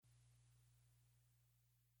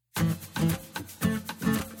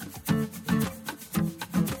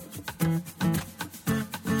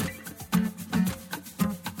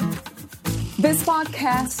This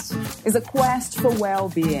podcast is a quest for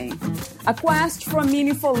well-being, a quest for a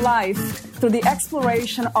meaningful life through the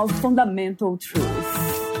exploration of fundamental truth.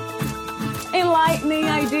 Enlightening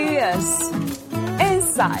ideas,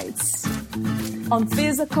 insights on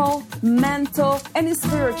physical, mental, and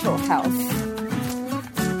spiritual health.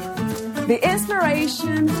 The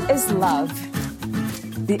inspiration is love.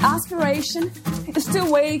 The aspiration is to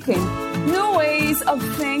awaken new ways of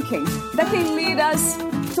thinking that can lead us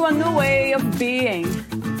to a new way of being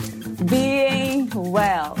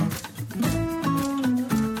well.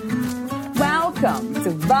 Welcome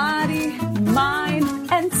to Body, Mind,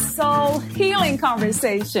 and Soul Healing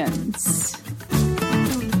Conversations.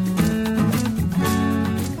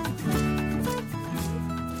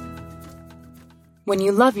 When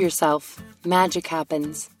you love yourself, magic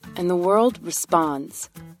happens, and the world responds.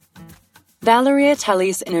 Valeria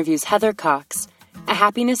Teles interviews Heather Cox, a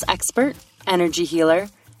happiness expert, energy healer,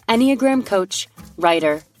 Enneagram coach,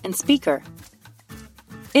 writer, and speaker.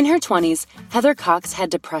 In her 20s, Heather Cox had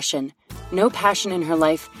depression, no passion in her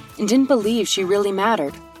life, and didn't believe she really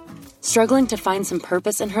mattered. Struggling to find some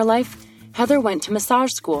purpose in her life, Heather went to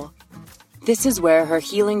massage school. This is where her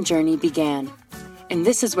healing journey began. And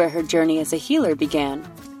this is where her journey as a healer began.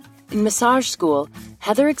 In massage school,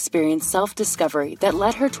 Heather experienced self-discovery that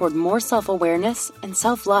led her toward more self-awareness and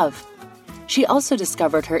self-love. She also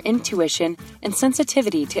discovered her intuition and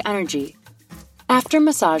sensitivity to energy. After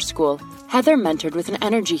massage school, Heather mentored with an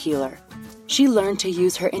energy healer. She learned to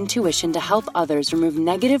use her intuition to help others remove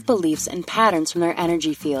negative beliefs and patterns from their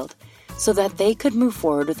energy field so that they could move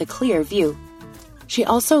forward with a clear view. She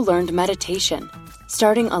also learned meditation,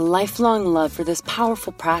 starting a lifelong love for this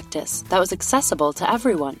powerful practice that was accessible to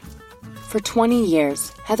everyone. For 20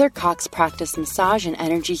 years, Heather Cox practiced massage and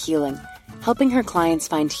energy healing, helping her clients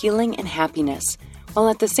find healing and happiness, while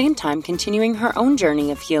at the same time continuing her own journey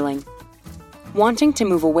of healing. Wanting to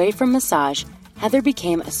move away from massage, Heather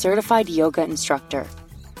became a certified yoga instructor.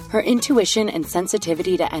 Her intuition and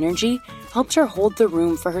sensitivity to energy helped her hold the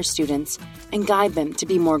room for her students and guide them to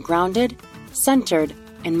be more grounded, centered,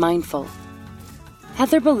 and mindful.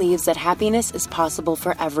 Heather believes that happiness is possible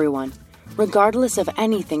for everyone, regardless of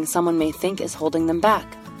anything someone may think is holding them back.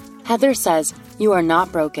 Heather says, "You are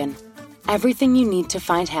not broken. Everything you need to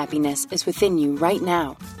find happiness is within you right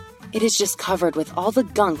now. It is just covered with all the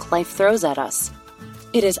gunk life throws at us.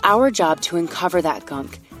 It is our job to uncover that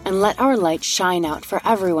gunk and let our light shine out for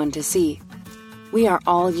everyone to see. We are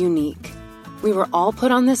all unique. We were all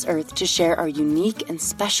put on this earth to share our unique and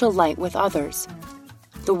special light with others.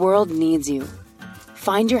 The world needs you.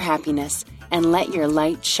 Find your happiness and let your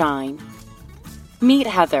light shine." Meet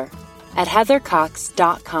Heather at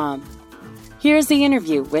heathercox.com. Here's the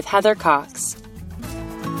interview with Heather Cox.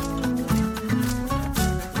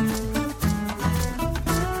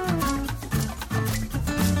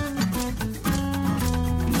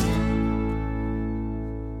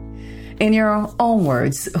 In your own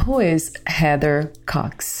words, who is Heather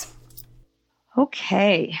Cox?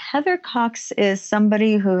 Okay, Heather Cox is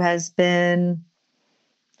somebody who has been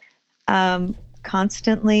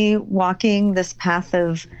constantly walking this path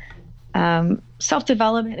of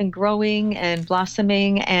self-development and growing and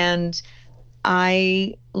blossoming. And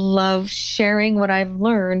I love sharing what I've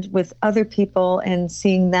learned with other people and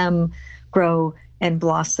seeing them grow and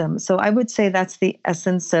blossom. So I would say that's the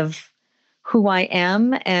essence of who I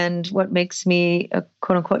am, and what makes me a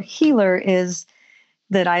quote unquote healer is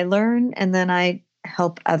that I learn and then I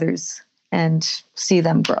help others and see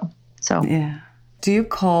them grow. So yeah. Do you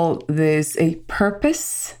call this a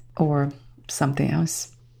purpose or something else?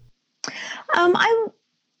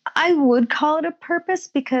 I would call it a purpose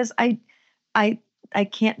because I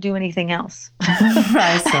can't do anything else.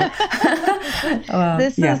 Right. So,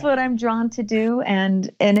 this is what I'm drawn to do,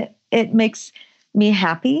 and it makes me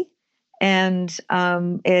happy, and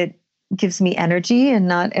it gives me energy, and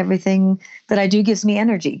not everything that I do gives me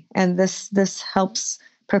energy. And this helps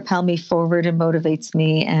propel me forward and motivates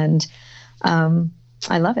me, and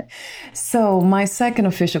I love it. So my second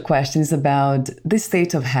official question is about the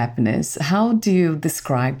state of happiness. How do you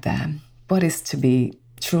describe that? What is to be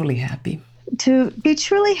truly happy? To be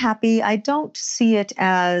truly happy, I don't see it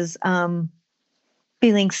as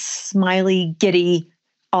feeling smiley, giddy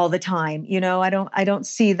all the time. You know, I don't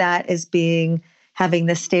see that as having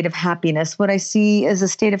this state of happiness. What I see as a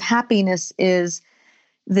state of happiness is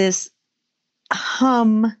this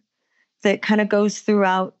hum that kind of goes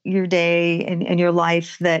throughout your day and your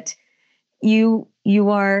life, that you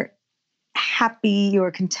are happy,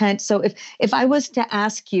 you're content. So if I was to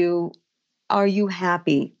ask you, are you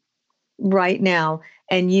happy right now?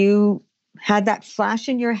 And you had that flash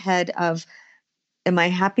in your head of, Am I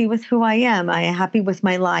happy with who I am? Am I happy with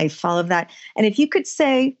my life? All of that. And if you could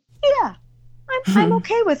say, yeah, I'm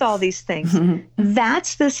okay with all these things,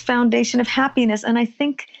 that's this foundation of happiness. And I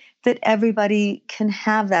think that everybody can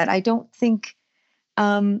have that. I don't think,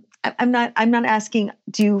 I'm not asking,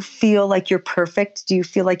 do you feel like you're perfect? Do you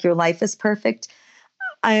feel like your life is perfect?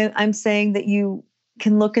 I'm saying that you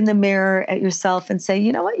can look in the mirror at yourself and say,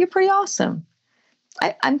 you know what, you're pretty awesome.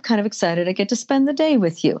 I'm kind of excited I get to spend the day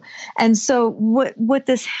with you. And so what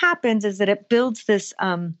this happens is that it builds this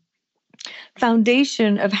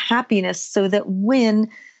foundation of happiness so that when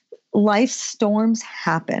life storms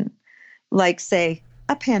happen, like say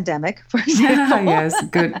a pandemic, for example. Yes,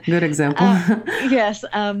 good example. Yes.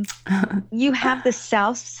 You have the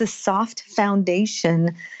soft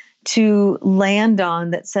foundation to land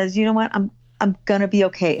on that says, you know what, I'm going to be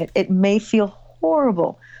okay. It may feel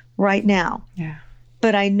horrible right now. Yeah.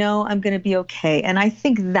 But I know I'm going to be okay. And I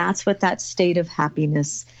think that's what that state of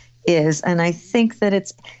happiness is. And I think that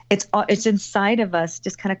it's inside of us,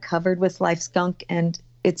 just kind of covered with life's gunk, and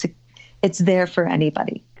it's there for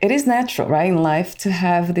anybody. It is natural, right, in life to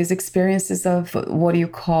have these experiences of what you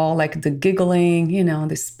call like the giggling,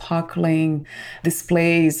 the sparkling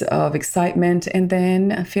displays of excitement, and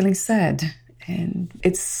then feeling sad. And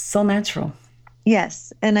it's so natural.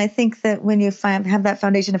 Yes. And I think that when you have that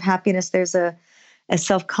foundation of happiness, there's a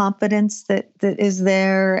self-confidence that is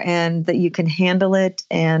there, and that you can handle it.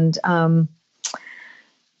 And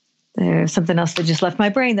there's something else that just left my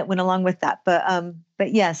brain that went along with that.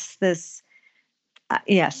 But yes,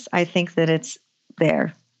 yes, I think that it's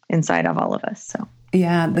there inside of all of us. So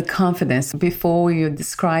yeah, the confidence. Before you're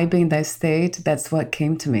describing that state, that's what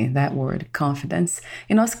came to me, that word, confidence.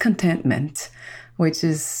 It's contentment, which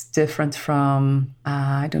is different from,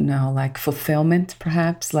 I don't know, like fulfillment,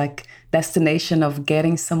 perhaps, like destination of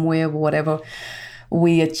getting somewhere, whatever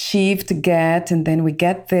we achieve to get, and then we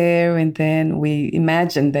get there, and then we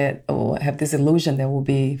imagine that, or have this illusion that we'll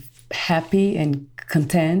be happy and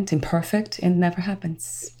content and perfect, and it never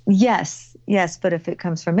happens. Yes, but if it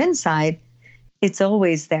comes from inside, it's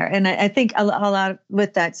always there. And I think a lot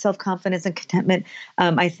with that self-confidence and contentment,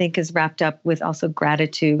 I think is wrapped up with also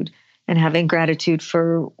gratitude, and having gratitude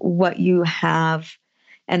for what you have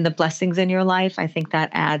and the blessings in your life. I think that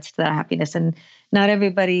adds to that happiness. And not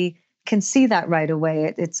everybody can see that right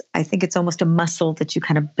away. I think it's almost a muscle that you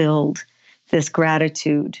kind of build, this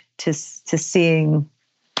gratitude to seeing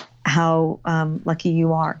how lucky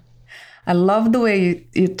you are. I love the way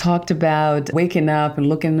you talked about waking up and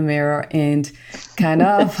looking in the mirror and kind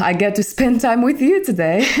of, I get to spend time with you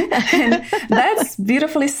today. And that's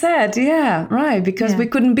beautifully said. Yeah, right. Because we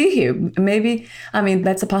couldn't be here. Maybe,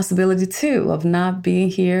 that's a possibility too, of not being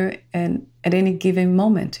here and at any given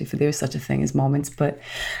moment, if there's such a thing as moments. But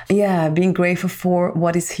yeah, being grateful for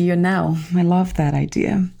what is here now. I love that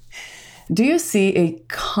idea. Do you see a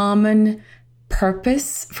common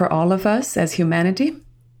purpose for all of us as humanity?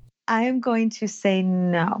 I am going to say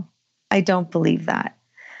no. I don't believe that,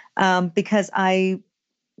 because I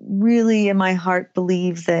really, in my heart,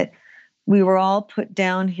 believe that we were all put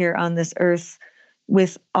down here on this earth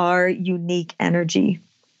with our unique energy,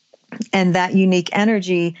 and that unique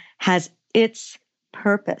energy has its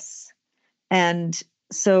purpose. And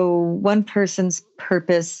so one person's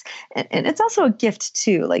purpose, and it's also a gift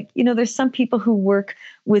too. Like, there's some people who work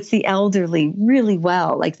with the elderly really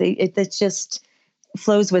well. Like it's just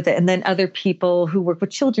flows with it. And then other people who work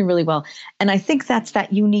with children really well. And I think that's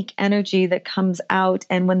that unique energy that comes out.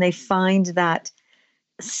 And when they find that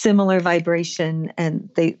similar vibration, and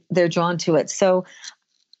they're drawn to it. So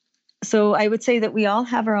I would say that we all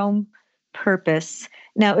have our own purpose.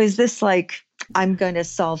 Now, is this like, I'm going to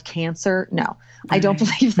solve cancer? No, I don't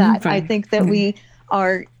believe that. I think that we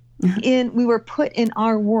were put in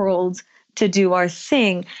our world to do our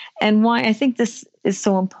thing. And why I think this is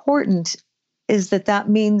so important is that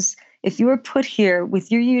means if you were put here with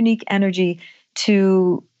your unique energy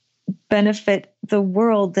to benefit the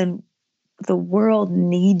world, then the world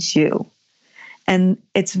needs you. And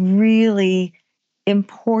it's really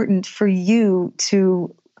important for you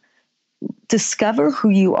to discover who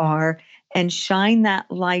you are and shine that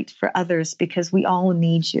light for others, because we all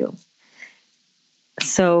need you.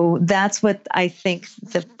 So that's what I think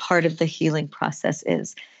the part of the healing process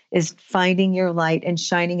is finding your light and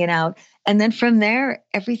shining it out. And then from there,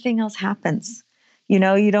 everything else happens. You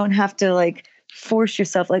don't have to like force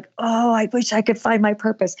yourself like, oh, I wish I could find my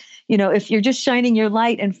purpose. If you're just shining your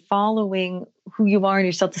light and following who you are in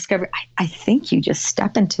your self-discovery, I think you just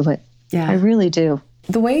step into it. Yeah, I really do.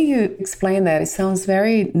 The way you explain that, it sounds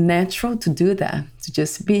very natural to do that, to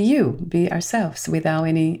just be you, be ourselves without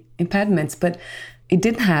any impediments. But it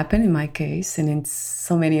didn't happen in my case, and in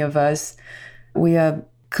so many of us, we are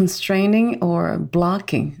constraining or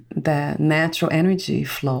blocking the natural energy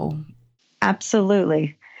flow.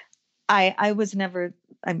 Absolutely. I was never,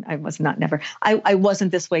 I was not never, I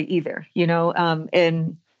wasn't this way either. You know,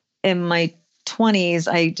 in my 20s,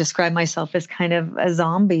 I describe myself as kind of a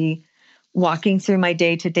zombie walking through my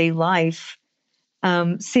day-to-day life,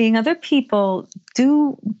 seeing other people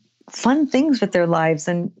do fun things with their lives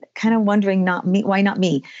and kind of wondering, not me, why not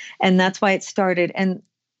me? And that's why it started. And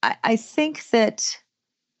I think that,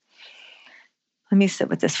 let me sit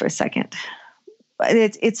with this for a second.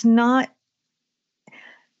 It's not,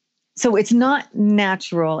 so it's not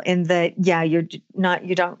natural in that, yeah, you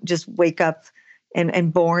don't just wake up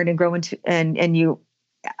and born and grow into, and you,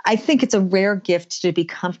 I think it's a rare gift to be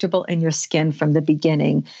comfortable in your skin from the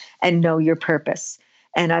beginning and know your purpose.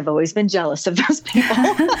 And I've always been jealous of those people.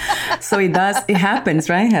 So it happens,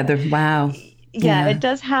 right, Heather? Wow. Yeah, it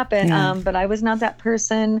does happen. Yeah. But I was not that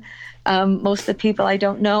person. Most of the people I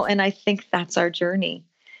don't know. And I think that's our journey,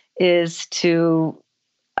 is to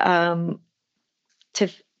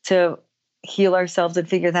heal ourselves and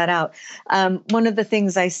figure that out. One of the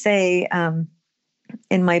things I say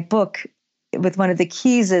in my book with one of the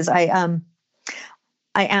keys is I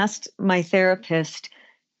asked my therapist,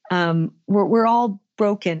 we're all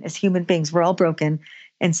broken as human beings. We're all broken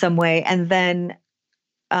in some way. And then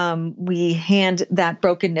we hand that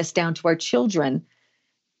brokenness down to our children.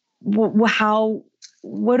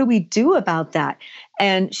 What do we do about that?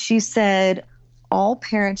 And she said, all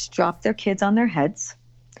parents drop their kids on their heads.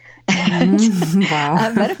 And,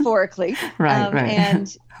 wow. Metaphorically. Right.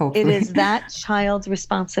 And it is that child's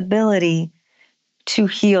responsibility to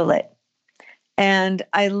heal it. And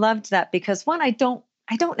I loved that because, one, I don't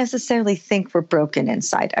necessarily think we're broken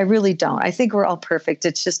inside. I really don't. I think we're all perfect.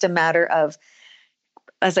 It's just a matter of,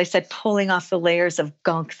 as I said, pulling off the layers of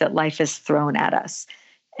gunk that life has thrown at us.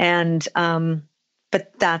 And,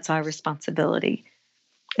 but that's our responsibility,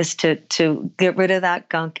 is to get rid of that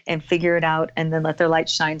gunk and figure it out, and then let their light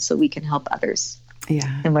shine so we can help others.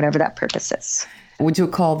 Yeah. And whatever that purpose is. Would you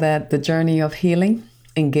call that the journey of healing,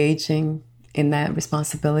 engaging in that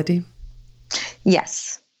responsibility?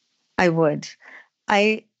 Yes, I would.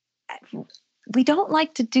 We don't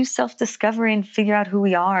like to do self-discovery and figure out who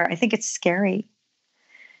we are. I think it's scary.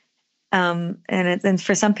 And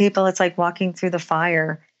for some people, it's like walking through the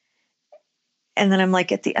fire. And then I'm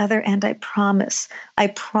like, at the other end, I promise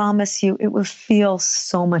you, it will feel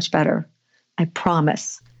so much better. I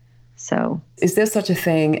promise. So, is there such a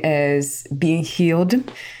thing as being healed,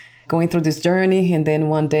 going through this journey, and then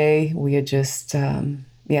one day we are just,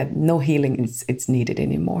 no healing it's needed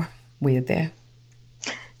anymore? We are there.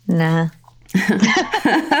 Nah.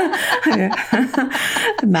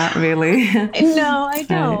 Not really. No, I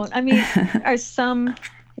don't. Right. I mean,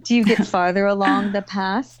 do you get farther along the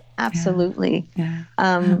path? Absolutely. Yeah.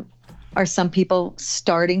 Are some people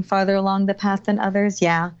starting farther along the path than others?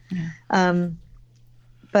 Yeah.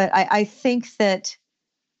 But I think that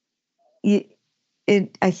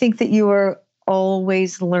I think that you are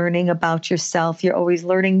always learning about yourself. You're always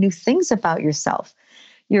learning new things about yourself.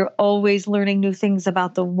 You're always learning new things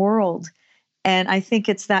about the world. And I think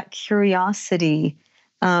it's that curiosity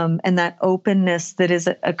and that openness that is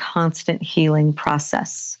a constant healing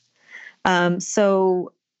process.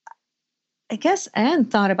 So I guess Anne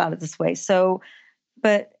thought about it this way. So,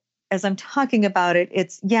 but as I'm talking about it,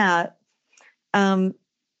 it's,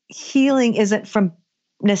 healing isn't from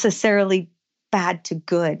necessarily bad to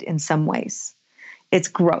good in some ways. It's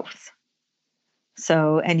growth.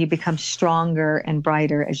 So, and you become stronger and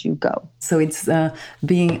brighter as you go. So it's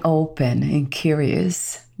being open and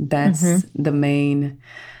curious. That's the main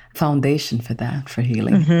foundation for that, for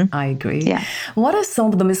healing. I agree. Yeah. What are some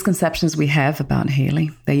of the misconceptions we have about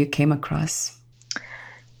healing that you came across?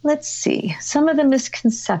 Let's see. Some of the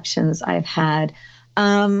misconceptions I've had.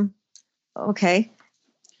 Okay.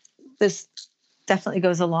 This definitely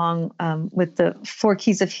goes along with the 4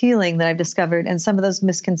 keys of healing that I've discovered. And some of those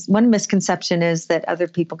one misconception is that other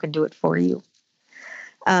people can do it for you.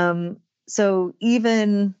 So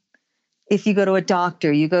even if you go to a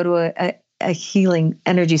doctor, you go to a healing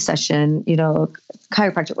energy session,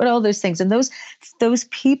 chiropractor, all those things. And those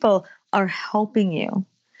people are helping you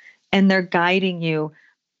and they're guiding you,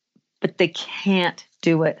 but they can't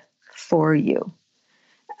do it for you.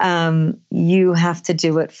 You have to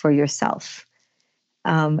do it for yourself.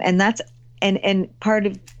 And that's, and part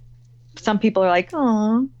of, some people are like,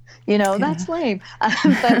 oh, that's lame. But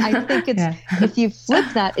I think it's, if you flip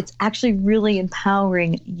that, it's actually really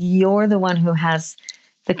empowering. You're the one who has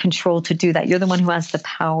the control to do that. You're the one who has the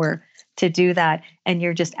power to do that. And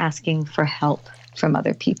you're just asking for help. from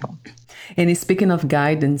other people. And speaking of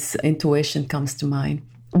guidance, intuition comes to mind.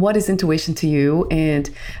 What is intuition to you, and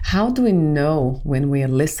how do we know when we are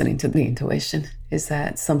listening to the intuition? Is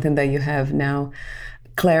that something that you have now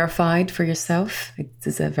clarified for yourself?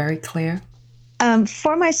 Is that very clear?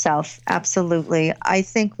 For myself, absolutely. I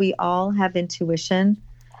think we all have intuition.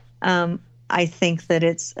 I think that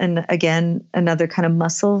it's, again, another kind of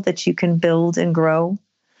muscle that you can build and grow.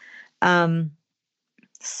 And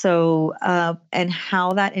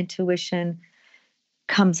how that intuition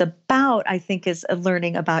comes about, I think, is a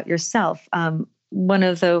learning about yourself. One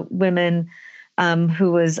of the women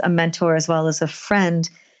who was a mentor as well as a friend,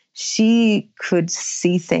 she could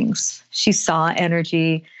see things. She saw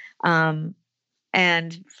energy.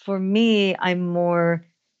 And for me, I more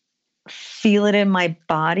feel it in my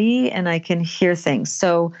body and I can hear things.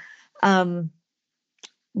 So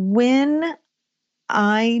when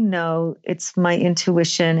I know it's my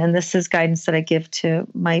intuition, and this is guidance that I give to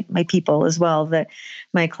my people as well, that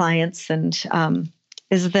my clients, and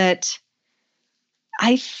is that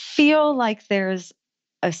I feel like there's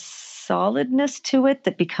a solidness to it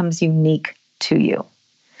that becomes unique to you.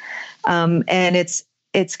 And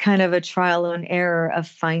it's kind of a trial and error of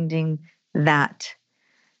finding that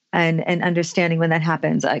and understanding when that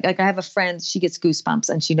happens. Like I have a friend, she gets goosebumps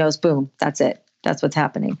and she knows, boom, that's it. That's what's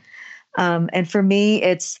happening. And for me,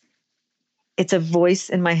 it's a voice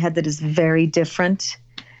in my head that is very different.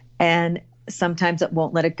 And sometimes it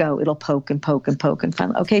won't let it go. It'll poke and poke and poke and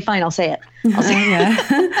finally, okay, fine, I'll say it. I'll say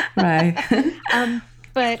it. Right.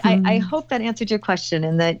 But I hope that answered your question,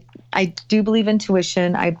 and that I do believe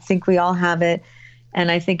intuition. I think we all have it.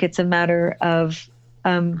 And I think it's a matter of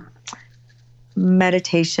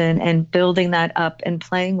meditation and building that up and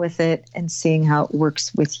playing with it and seeing how it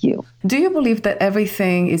works with you. Do you believe that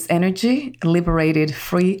everything is energy, liberated,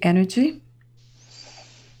 free energy?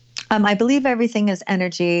 I believe everything is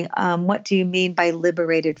energy. What do you mean by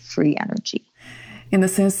liberated, free energy? In the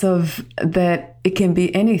sense of that it can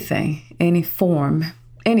be anything, any form,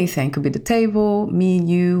 anything. Could be the table, me,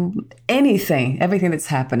 you, anything. Everything that's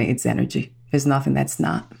happening, it's energy. There's nothing that's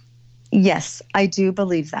not. Yes, I do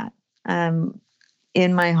believe that.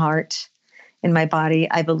 In my heart, in my body,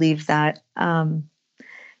 I believe that. And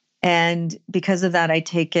because of that, I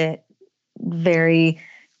take it very,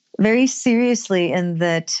 very seriously, in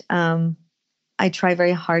that I try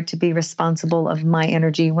very hard to be responsible of my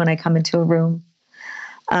energy when I come into a room.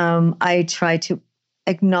 I try to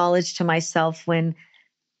acknowledge to myself when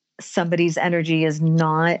somebody's energy is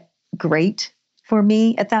not great for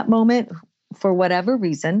me at that moment, for whatever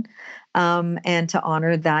reason, and to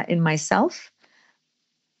honor that in myself.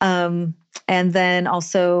 And then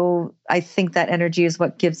also, I think that energy is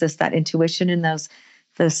what gives us that intuition and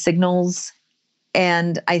those signals.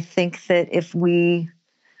 And I think that if we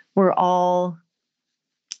were all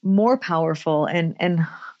more powerful and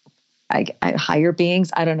higher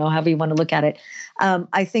beings, I don't know, however you want to look at it,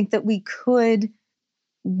 I think that we could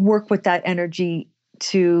work with that energy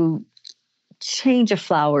to change a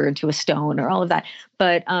flower into a stone or all of that.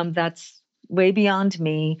 But that's way beyond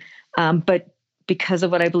me. But because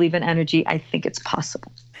of what I believe in energy, I think it's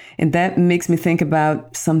possible. And that makes me think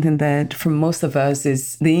about something that for most of us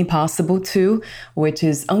is the impossible too, which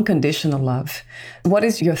is unconditional love. What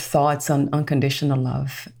is your thoughts on unconditional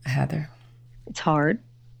love, Heather? It's hard.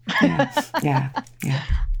 Yeah.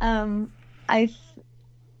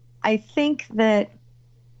 I think that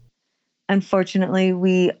unfortunately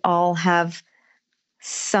we all have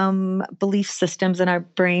some belief systems in our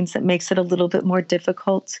brains that makes it a little bit more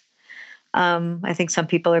difficult. I think some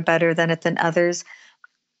people are better than it than others.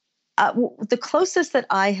 The closest that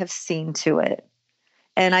I have seen to it,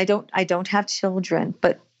 and I don't have children,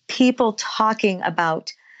 but people talking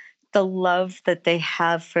about the love that they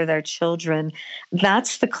have for their children,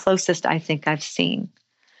 that's the closest I think I've seen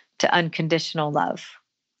to unconditional love.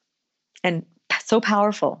 And so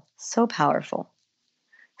powerful, so powerful.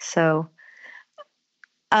 So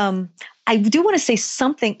I do want to say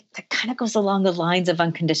something that kind of goes along the lines of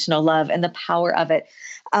unconditional love and the power of it,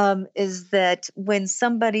 is that when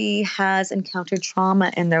somebody has encountered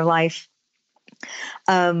trauma in their life,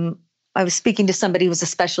 I was speaking to somebody who was a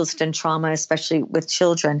specialist in trauma, especially with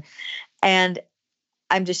children. And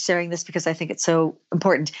I'm just sharing this because I think it's so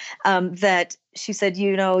important, that she said,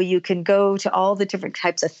 you can go to all the different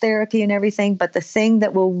types of therapy and everything, but the thing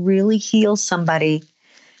that will really heal somebody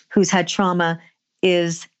who's had trauma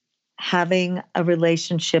is having a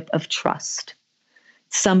relationship of trust.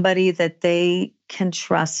 Somebody that they can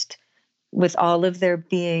trust with all of their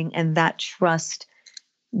being, and that trust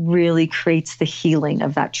really creates the healing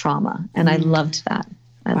of that trauma. And I loved that.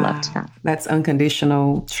 I loved that. That's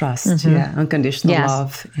unconditional trust. Yeah. Unconditional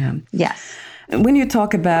love. Yeah. Yes. When you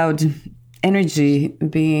talk about energy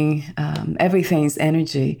being everything's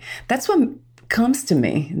energy, that's what comes to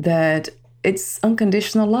me, that it's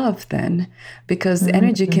unconditional love then, because the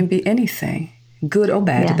energy can be anything, good or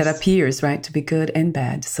bad, that appears, right, to be good and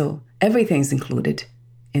bad. So everything's included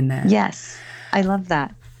in that. Yes. I love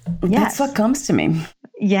that. That's what comes to me.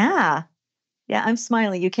 Yeah. Yeah, I'm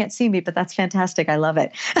smiling. You can't see me, but that's fantastic. I love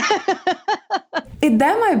it.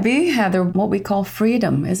 That might be, Heather, what we call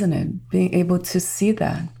freedom, isn't it? Being able to see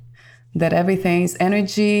that everything's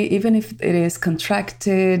energy, even if it is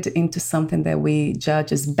contracted into something that we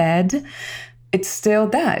judge as bad, it's still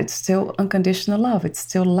that. It's still unconditional love. It's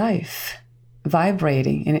still life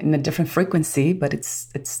vibrating in a different frequency, but it's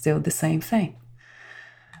still the same thing.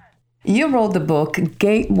 You wrote the book,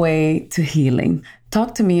 Gateway to Healing.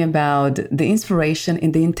 Talk to me about the inspiration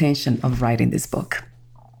and the intention of writing this book.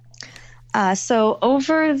 So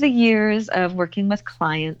over the years of working with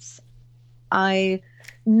clients, I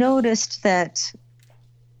noticed that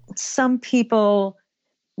some people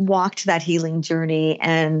walked that healing journey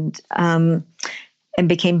and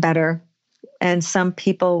became better, and some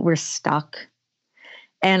people were stuck.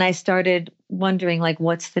 And I started wondering, like,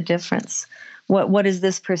 what's the difference? What does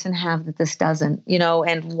this person have that this doesn't?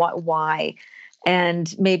 And why?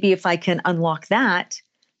 And maybe if I can unlock that,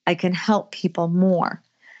 I can help people more.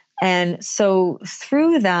 And so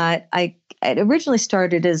through that, it originally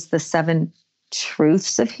started as the 7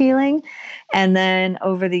 truths of healing. And then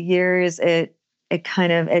over the years, it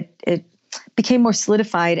became more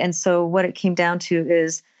solidified. And so what it came down to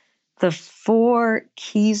is the 4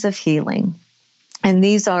 keys of healing. And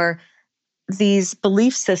these are these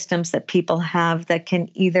belief systems that people have that can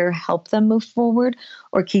either help them move forward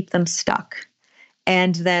or keep them stuck.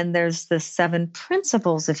 And then there's the 7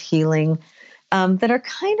 principles of healing that are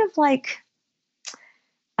kind of like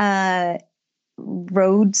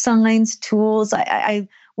road signs, tools.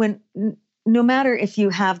 No matter if you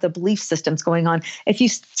have the belief systems going on, if you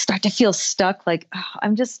start to feel stuck, like,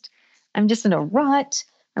 I'm just in a rut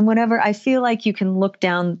and whatever, I feel like you can look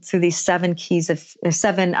down through these 7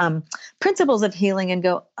 principles of healing and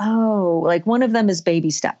go, oh, like one of them is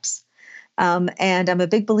baby steps. And I'm a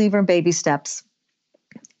big believer in baby steps.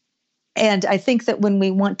 And I think that when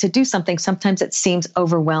we want to do something, sometimes it seems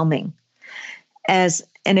overwhelming. And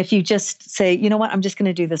if you just say, you know what, I'm just going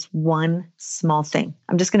to do this one small thing.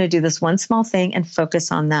 I'm just going to do this one small thing and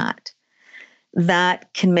focus on that.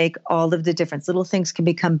 That can make all of the difference. Little things can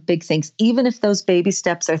become big things. Even if those baby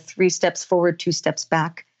steps are 3 steps forward, 2 steps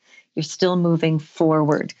back, you're still moving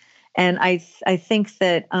forward. And I think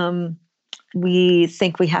that we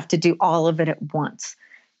think we have to do all of it at once.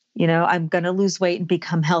 I'm going to lose weight and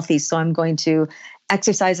become healthy, so I'm going to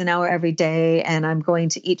exercise an hour every day, and I'm going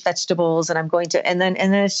to eat vegetables, and and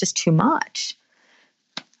then it's just too much.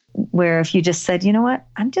 Where if you just said, you know what,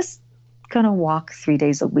 I'm just going to walk 3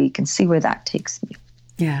 days a week and see where that takes me.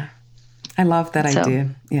 Yeah. I love that idea.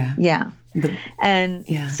 Yeah. Yeah.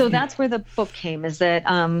 So that's where the book came, is that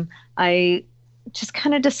I just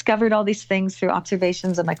kind of discovered all these things through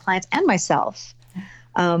observations of my clients and myself.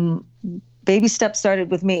 Baby steps started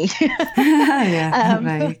with me.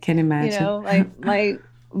 I can imagine.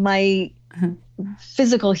 My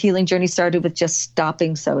physical healing journey started with just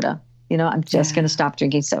stopping soda. I'm just going to stop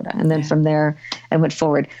drinking soda. And then from there, I went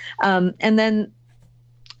forward.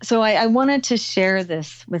 So I wanted to share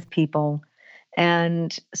this with people.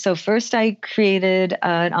 And so first I created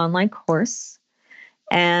an online course.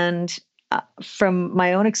 And from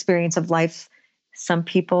my own experience of life, some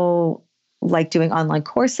people like doing online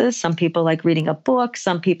courses. Some people like reading a book.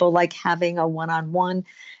 Some people like having a one-on-one.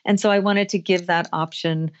 And so I wanted to give that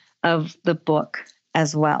option of the book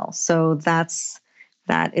as well. So that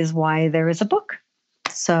is why there is a book.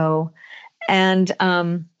 So, and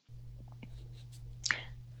I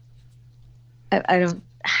don't,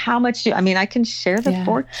 how much I can share the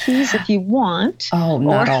 4 keys if you want. Oh,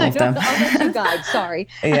 not all of them. I'll let you guide, sorry.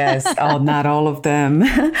 Yes, not all of them.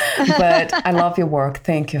 But I love your work.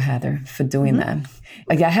 Thank you, Heather, for doing that.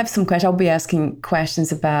 I have some questions. I'll be asking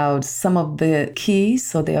questions about some of the keys.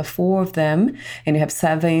 So there are 4 of them, and you have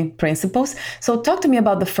 7 principles. So talk to me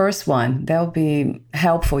about the first one. That'll be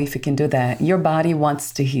helpful if you can do that. Your body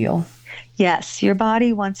wants to heal. Yes, your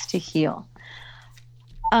body wants to heal.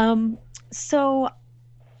 So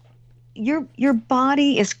your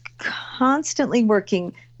body is constantly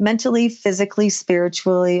working mentally, physically,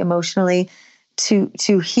 spiritually, emotionally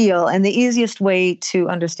to heal. And the easiest way to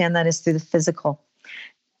understand that is through the physical.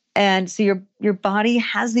 And so your body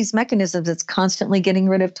has these mechanisms. It's constantly getting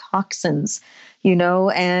rid of toxins,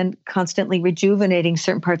 and constantly rejuvenating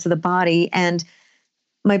certain parts of the body. And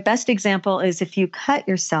my best example is if you cut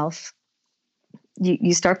yourself,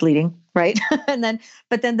 you start bleeding, right?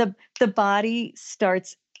 But then the body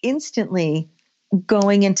starts instantly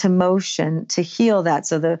going into motion to heal that.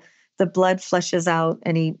 So the blood flushes out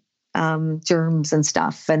any germs and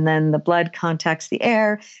stuff. And then the blood contacts the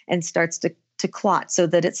air and starts to clot so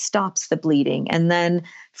that it stops the bleeding. And then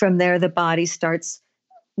from there, the body starts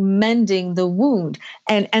mending the wound.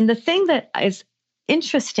 And the thing that is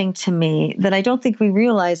interesting to me that I don't think we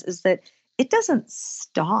realize is that it doesn't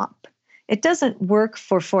stop. It doesn't work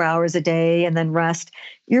for 4 hours a day and then rest.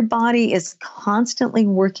 Your body is constantly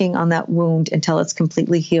working on that wound until it's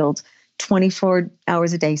completely healed, 24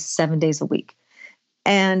 hours a day, 7 days a week.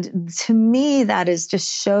 And to me, that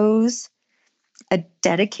just shows a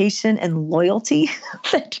dedication and loyalty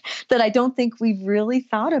that I don't think we've really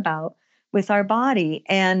thought about with our body.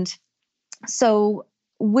 And so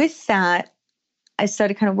with that, I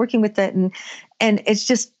started kind of working with that. And it's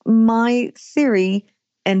just my theory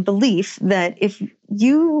and belief that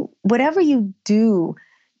whatever you do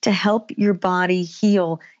to help your body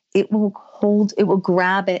heal, it will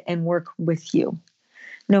grab it and work with you,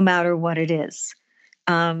 no matter what it is.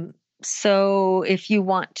 So if you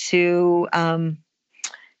want to,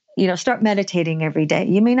 start meditating every day,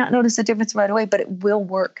 you may not notice a difference right away, but it will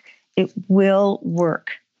work. It will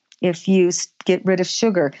work. If you get rid of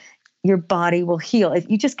sugar, your body will heal. If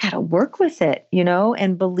you just got to work with it,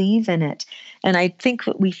 and believe in it. And I think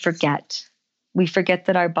what we forget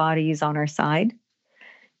that our body is on our side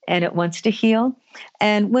and it wants to heal.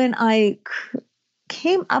 And when I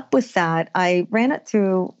came up with that, I ran it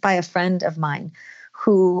through by a friend of mine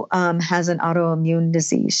who has an autoimmune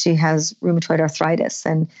disease. She has rheumatoid arthritis,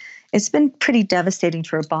 and it's been pretty devastating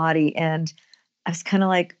to her body. And I was kind of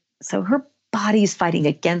like, so her body is fighting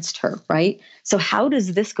against her, right? So how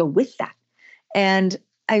does this go with that? And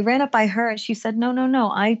I ran it by her and she said,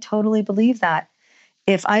 no, I totally believe that.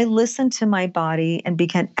 If I listen to my body and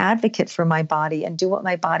become an advocate for my body and do what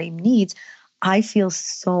my body needs, I feel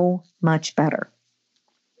so much better.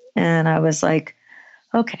 And I was like,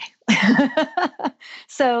 okay.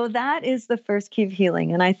 So that is the first key of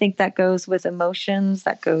healing. And I think that goes with emotions,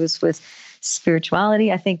 that goes with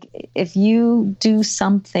spirituality. I think if you do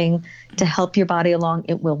something to help your body along,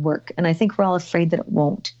 it will work. And I think we're all afraid that it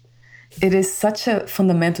won't. It is such a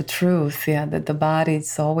fundamental truth, that the body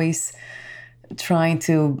is always trying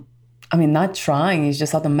to, not trying, it's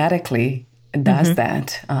just automatically does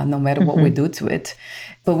that, no matter what we do to it.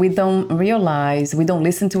 But we don't realize, we don't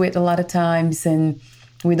listen to it a lot of times, and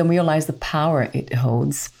we don't realize the power it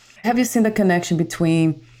holds. Have you seen the connection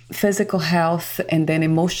between physical health and then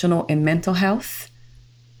emotional and mental health?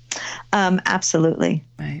 Absolutely.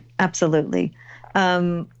 Right. Absolutely.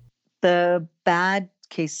 The bad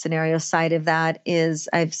case scenario side of that is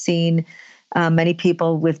I've seen many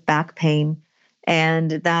people with back pain,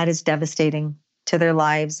 and that is devastating to their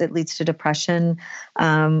lives. It leads to depression.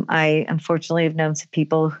 I unfortunately have known some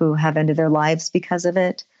people who have ended their lives because of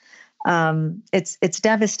it. It's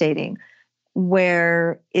devastating,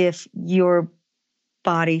 where if your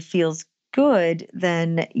body feels good,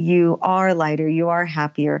 then you are lighter, you are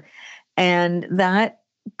happier. And that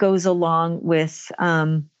goes along with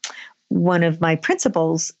one of my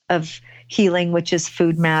principles of healing, which is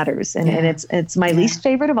food matters. And it's my least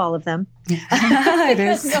favorite of all of them. It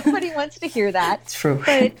is. Nobody wants to hear that. It's true.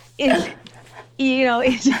 But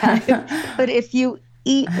but if you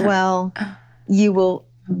eat well, you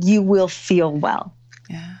will feel well.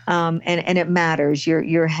 Yeah. And it matters.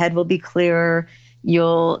 Your head will be clearer.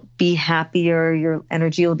 You'll be happier. Your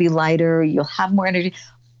energy will be lighter. You'll have more energy.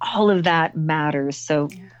 All of that matters. So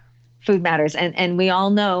food matters. And we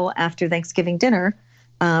all know after Thanksgiving dinner,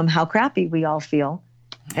 how crappy we all feel.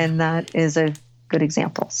 And that is a good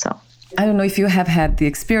example. So I don't know if you have had the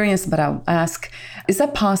experience, but I'll ask, is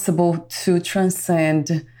that possible to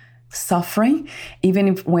transcend suffering, even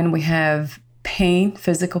if when we have pain,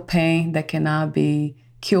 physical pain that cannot be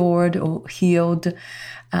cured or healed?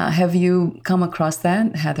 Have you come across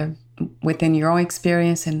that, Heather, within your own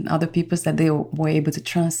experience and other people's, that they were able to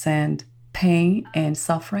transcend pain and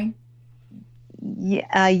suffering?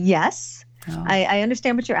 Yes. Oh. I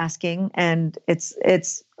understand what you're asking. And it's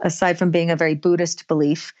aside from being a very Buddhist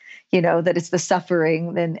belief, that it's the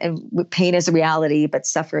suffering and pain is a reality, but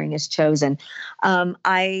suffering is chosen. I'm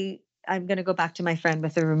going to go back to my friend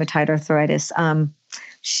with the rheumatoid arthritis.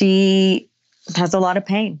 She has a lot of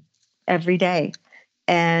pain every day,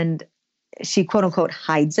 and she quote unquote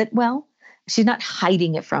hides it well. She's not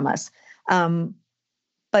hiding it from us.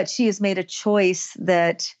 but she has made a choice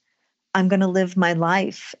that I'm going to live my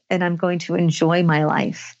life and I'm going to enjoy my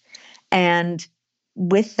life. And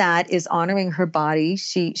with that is honoring her body.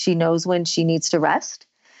 She knows when she needs to rest,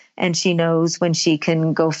 and she knows when she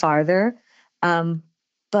can go farther.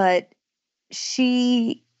 But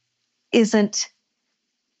she isn't,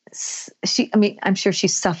 I'm sure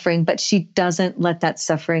she's suffering, but she doesn't let that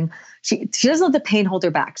suffering, she doesn't let the pain hold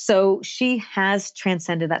her back. So she has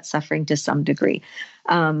transcended that suffering to some degree.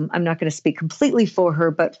 I'm not going to speak completely for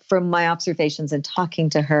her, but from my observations and talking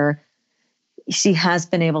to her, she has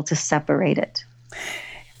been able to separate it.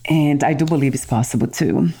 And I do believe it's possible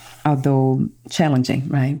too, although challenging,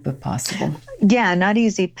 right? But possible. Yeah, not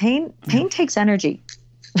easy. Pain takes energy.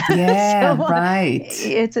 Yeah, so, right.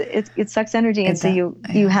 It sucks energy, and so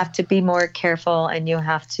you have to be more careful, and you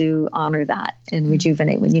have to honor that and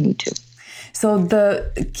rejuvenate when you need to. So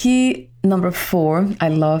the key number 4, I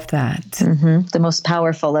love that. Mm-hmm. The most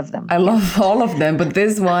powerful of them. I love all of them, but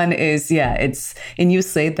this one is, and you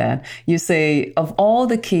say that. You say, of all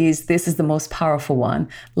the keys, this is the most powerful one.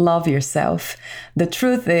 Love yourself. The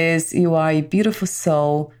truth is, you are a beautiful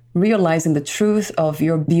soul. Realizing the truth of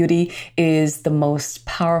your beauty is the most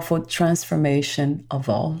powerful transformation of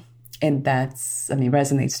all. And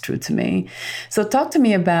resonates true to me. So talk to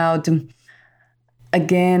me about,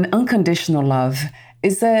 again, unconditional love.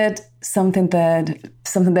 Is that something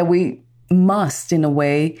that we must, in a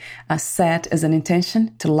way, set as an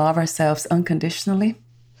intention to love ourselves unconditionally?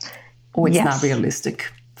 Or it's not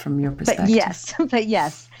realistic from your perspective? But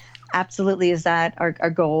yes, absolutely. Is that our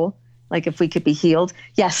goal? Like if we could be healed?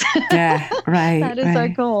 Yes. Yeah, right. That is our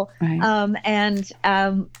goal. Right.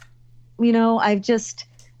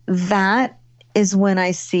 That is when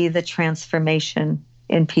I see the transformation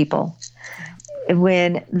in people.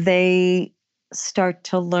 When they start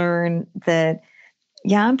to learn that,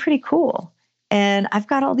 I'm pretty cool. And I've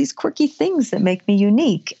got all these quirky things that make me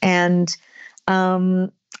unique. And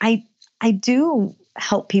I do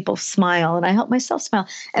help people smile, and I help myself smile.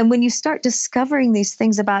 And when you start discovering these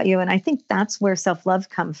things about you, and I think that's where self-love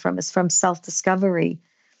comes from, is from self-discovery,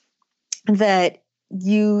 that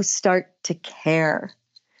you start to care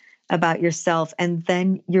about yourself, and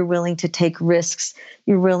then you're willing to take risks.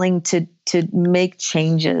 You're willing to make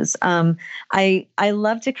changes. I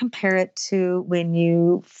love to compare it to when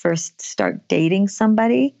you first start dating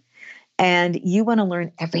somebody and you want to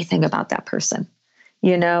learn everything about that person.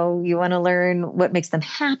 You want to learn what makes them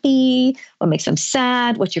happy, what makes them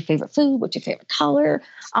sad, what's your favorite food, what's your favorite color,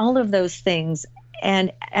 all of those things.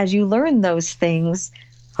 And as you learn those things,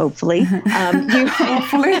 hopefully, yes.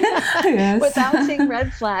 without seeing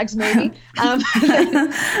red flags, maybe,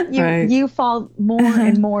 you fall more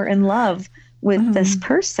and more in love with this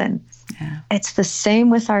person. Yeah. It's the same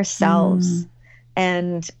with ourselves.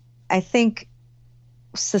 And I think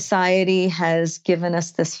society has given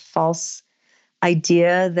us this false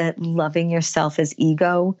idea that loving yourself is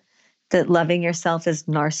ego, that loving yourself is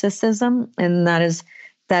narcissism. And that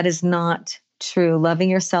is not true. Loving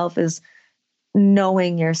yourself is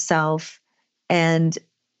knowing yourself and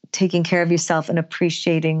taking care of yourself and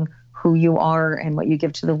appreciating who you are and what you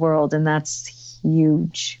give to the world. And that's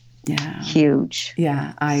huge. Yeah. Huge.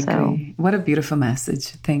 Yeah, I agree. What a beautiful message.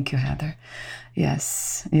 Thank you, Heather.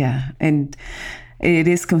 Yes. Yeah. And it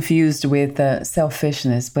is confused with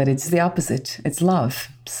selfishness, but it's the opposite. It's love.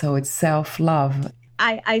 So it's self-love.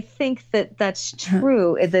 I think that's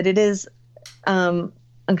true, that it is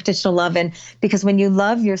unconditional love. And because when you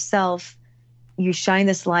love yourself, you shine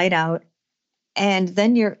this light out, and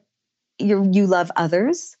then you love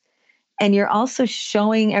others, and you're also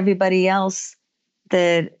showing everybody else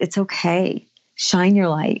that it's okay. Shine your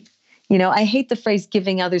light. I hate the phrase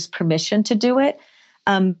giving others permission to do it.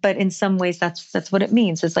 But in some ways, that's what it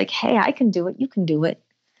means. It's like, hey, I can do it. You can do it.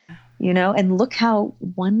 And look how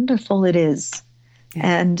wonderful it is.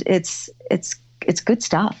 Yeah. And it's good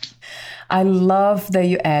stuff. I love that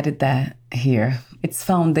you added that here. It's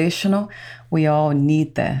foundational. We all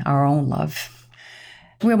need that, our own love.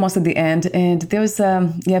 We're almost at the end. And there's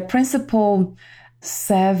principle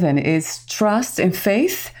 7 is trust and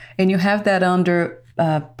faith. And you have that under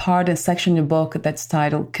part and section in your book that's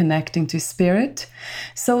titled Connecting to Spirit.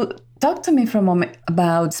 So talk to me for a moment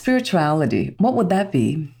about spirituality. What would that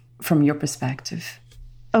be from your perspective?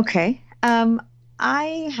 Okay.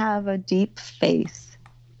 I have a deep faith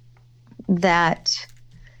that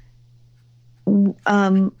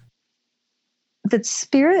that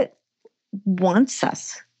Spirit wants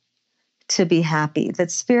us to be happy,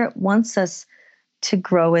 that Spirit wants us to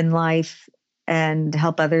grow in life and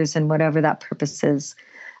help others in whatever that purpose is.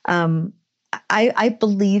 I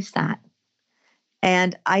believe that.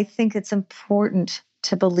 And I think it's important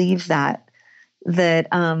to believe that,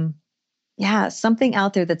 yeah, something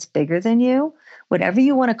out there that's bigger than you, whatever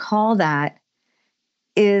you want to call that,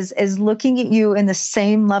 is looking at you in the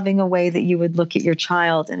same loving a way that you would look at your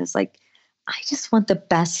child. And it's like, I just want the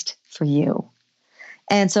best for you.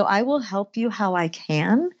 And so I will help you how I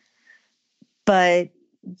can. But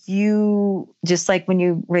you, just like when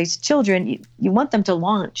you raise children, you want them to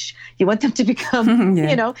launch. You want them to become,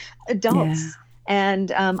 adults. Yeah.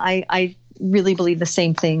 And I really believe the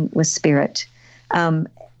same thing with spirit. And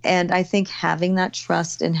I think having that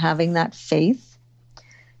trust and having that faith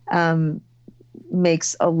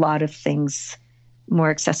makes a lot of things more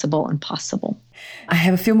accessible and possible. I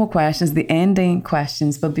have a few more questions, the ending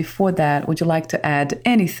questions. But before that, would you like to add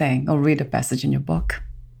anything or read a passage in your book?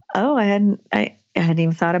 Oh, I hadn't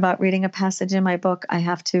even thought about reading a passage in my book, I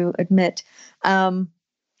have to admit. I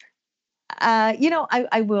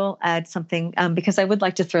will add something because I would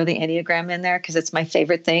like to throw the Enneagram in there because it's my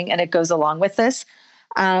favorite thing and it goes along with this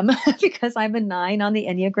because I'm a 9 on the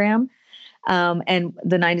Enneagram and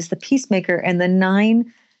the 9 is the peacemaker, and the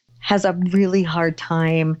 9 has a really hard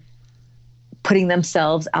time putting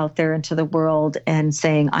themselves out there into the world and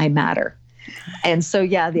saying, I matter. And so,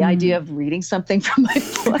 the idea of reading something from my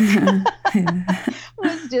book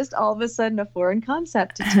was just all of a sudden a foreign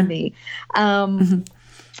concept to me. And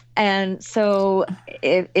so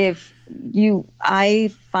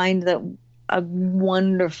I find that a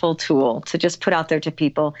wonderful tool to just put out there to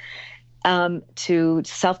people, to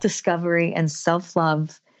self-discovery and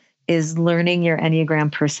self-love, is learning your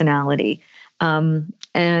Enneagram personality.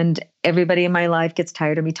 And everybody in my life gets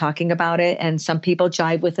tired of me talking about it. And some people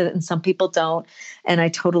jive with it and some people don't. And I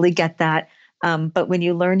totally get that. But when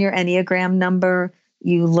you learn your Enneagram number,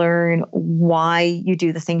 you learn why you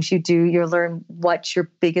do the things you do. You learn what your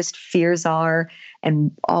biggest fears are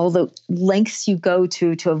and all the lengths you go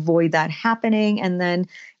to avoid that happening. And then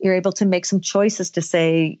you're able to make some choices to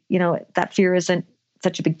say, that fear isn't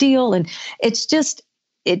such a big deal. And it just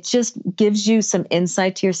gives you some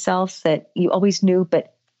insight to yourself that you always knew,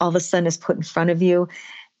 but all of a sudden is put in front of you.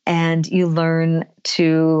 And you learn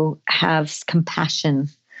to have compassion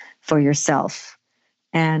for yourself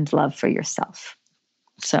and love for yourself.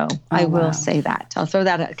 So I will say that. I'll throw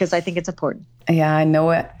that out because I think it's important. Yeah, I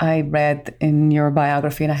know it. I read in your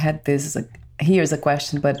biography and I had this, here's a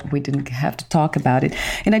question, but we didn't have to talk about it.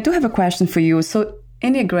 And I do have a question for you. So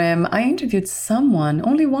Enneagram, I interviewed someone,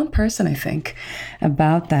 only one person, I think,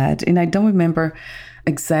 about that. And I don't remember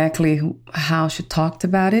exactly how she talked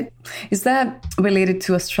about it. Is that related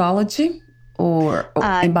to astrology or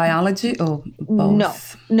in biology or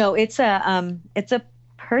both? No, it's a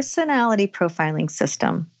personality profiling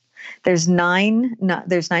system. There's nine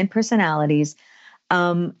personalities.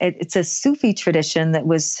 It's a Sufi tradition that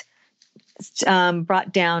was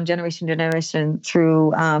brought down generation to generation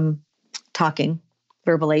through talking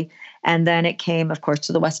verbally. And then it came, of course,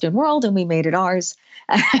 to the Western world and we made it ours.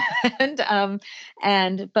 But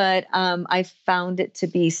I found it to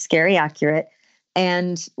be scary accurate.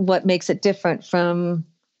 And what makes it different from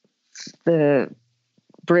the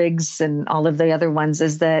Briggs and all of the other ones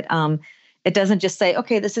is that it doesn't just say,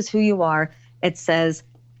 okay, this is who you are. It says,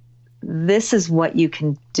 this is what you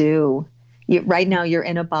can do. Right now you're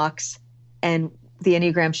in a box and the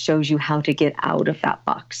Enneagram shows you how to get out of that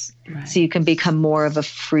box. Right. So you can become more of a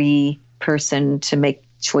free person to make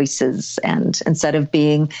choices and instead of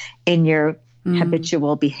being in your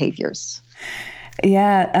habitual behaviors.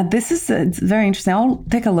 Yeah, this is it's very interesting. I'll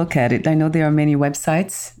take a look at it. I know there are many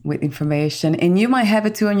websites with information, and you might have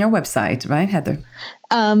it too on your website, right, Heather?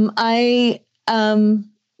 I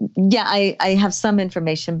have some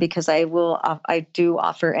information because I do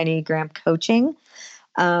offer Enneagram coaching.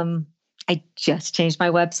 I just changed my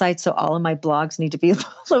website, so all of my blogs need to be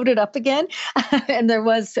loaded up again. And there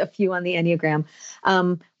was a few on the Enneagram.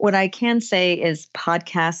 What I can say is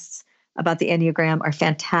podcasts about the Enneagram are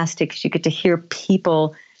fantastic because you get to hear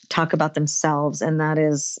people talk about themselves. And that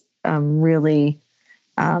is really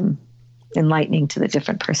enlightening to the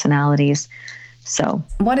different personalities. So,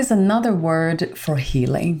 what is another word for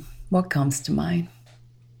healing? What comes to mind?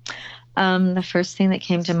 The first thing that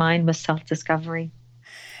came to mind was self-discovery.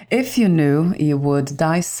 If you knew you would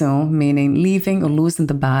die soon, meaning leaving or losing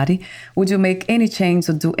the body, would you make any change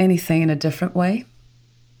or do anything in a different way?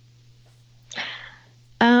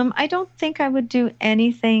 I don't think I would do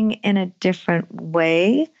anything in a different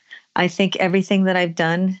way. I think everything that I've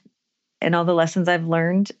done and all the lessons I've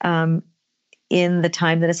learned in the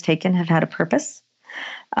time that it's taken have had a purpose.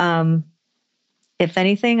 if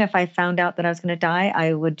anything, if I found out that I was going to die,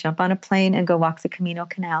 I would jump on a plane and go walk the Camino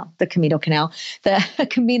Trail,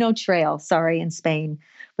 in Spain,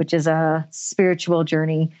 which is a spiritual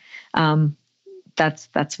journey.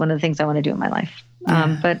 That's one of the things I want to do in my life.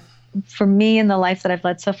 Yeah. But for me in the life that I've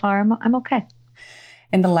led so far, I'm okay.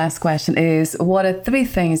 And the last question is, what are 3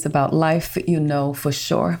 things about life you know for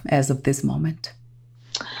sure as of this moment?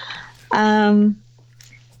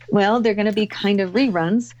 Well, they're going to be kind of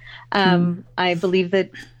reruns. I believe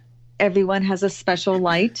that everyone has a special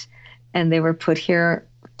light, and they were put here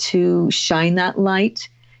to shine that light,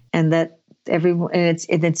 and that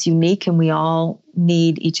it's unique, and we all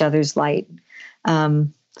need each other's light.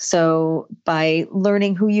 So by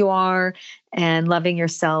learning who you are and loving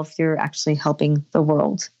yourself, you're actually helping the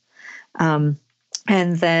world. And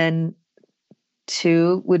then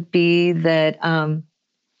 2 would be that,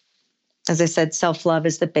 as I said, self-love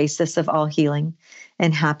is the basis of all healing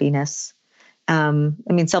and happiness.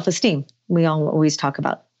 Self-esteem. We all always talk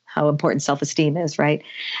about how important self-esteem is, right?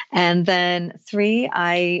 And then 3,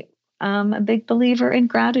 I am a big believer in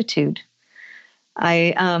gratitude.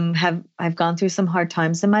 I've gone through some hard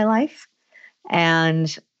times in my life,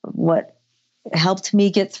 and what helped me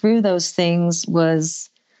get through those things was,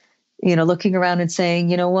 looking around and saying,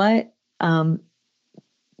 you know what,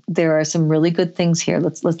 there are some really good things here.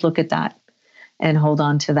 Let's look at that and hold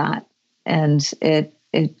on to that. And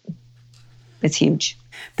it's huge.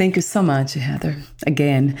 Thank you so much, Heather,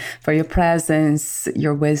 again, for your presence,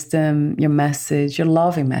 your wisdom, your message, your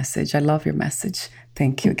loving message. I love your message.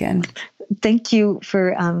 Thank you again. Thank you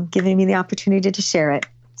for giving me the opportunity to share it.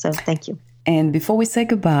 So thank you. And before we say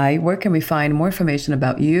goodbye, where can we find more information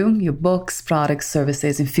about you, your books, products,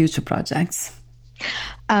 services, and future projects?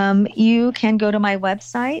 You can go to my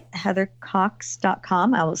website,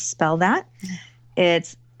 heathercox.com. I will spell that.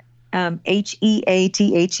 It's Heather,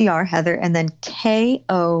 Heather, and then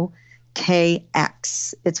Kokx.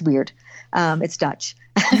 It's weird. It's Dutch.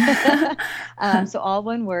 So all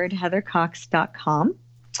one word, heathercox.com.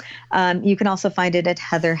 You can also find it at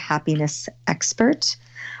Heather Happiness Expert,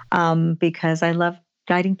 because I love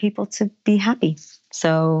guiding people to be happy.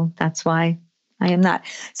 So that's why I am that.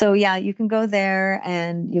 So yeah, you can go there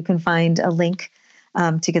and you can find a link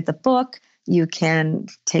to get the book. You can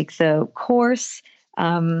take the course.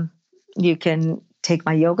 You can take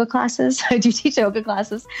my yoga classes. I do teach yoga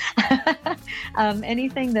classes.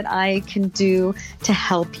 Anything that I can do to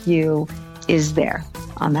help you is there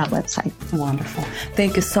on that website. Wonderful.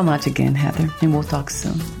 Thank you so much again, Heather, and we'll talk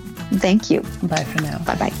soon. Thank you. Bye for now.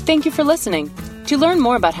 Bye-bye. Thank you for listening. To learn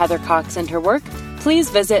more about Heather Cox and her work, please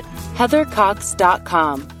visit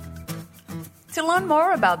heathercox.com. To learn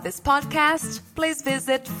more about this podcast, please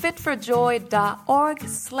visit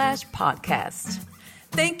fitforjoy.org/podcast.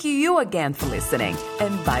 Thank you again for listening,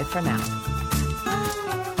 and bye for now.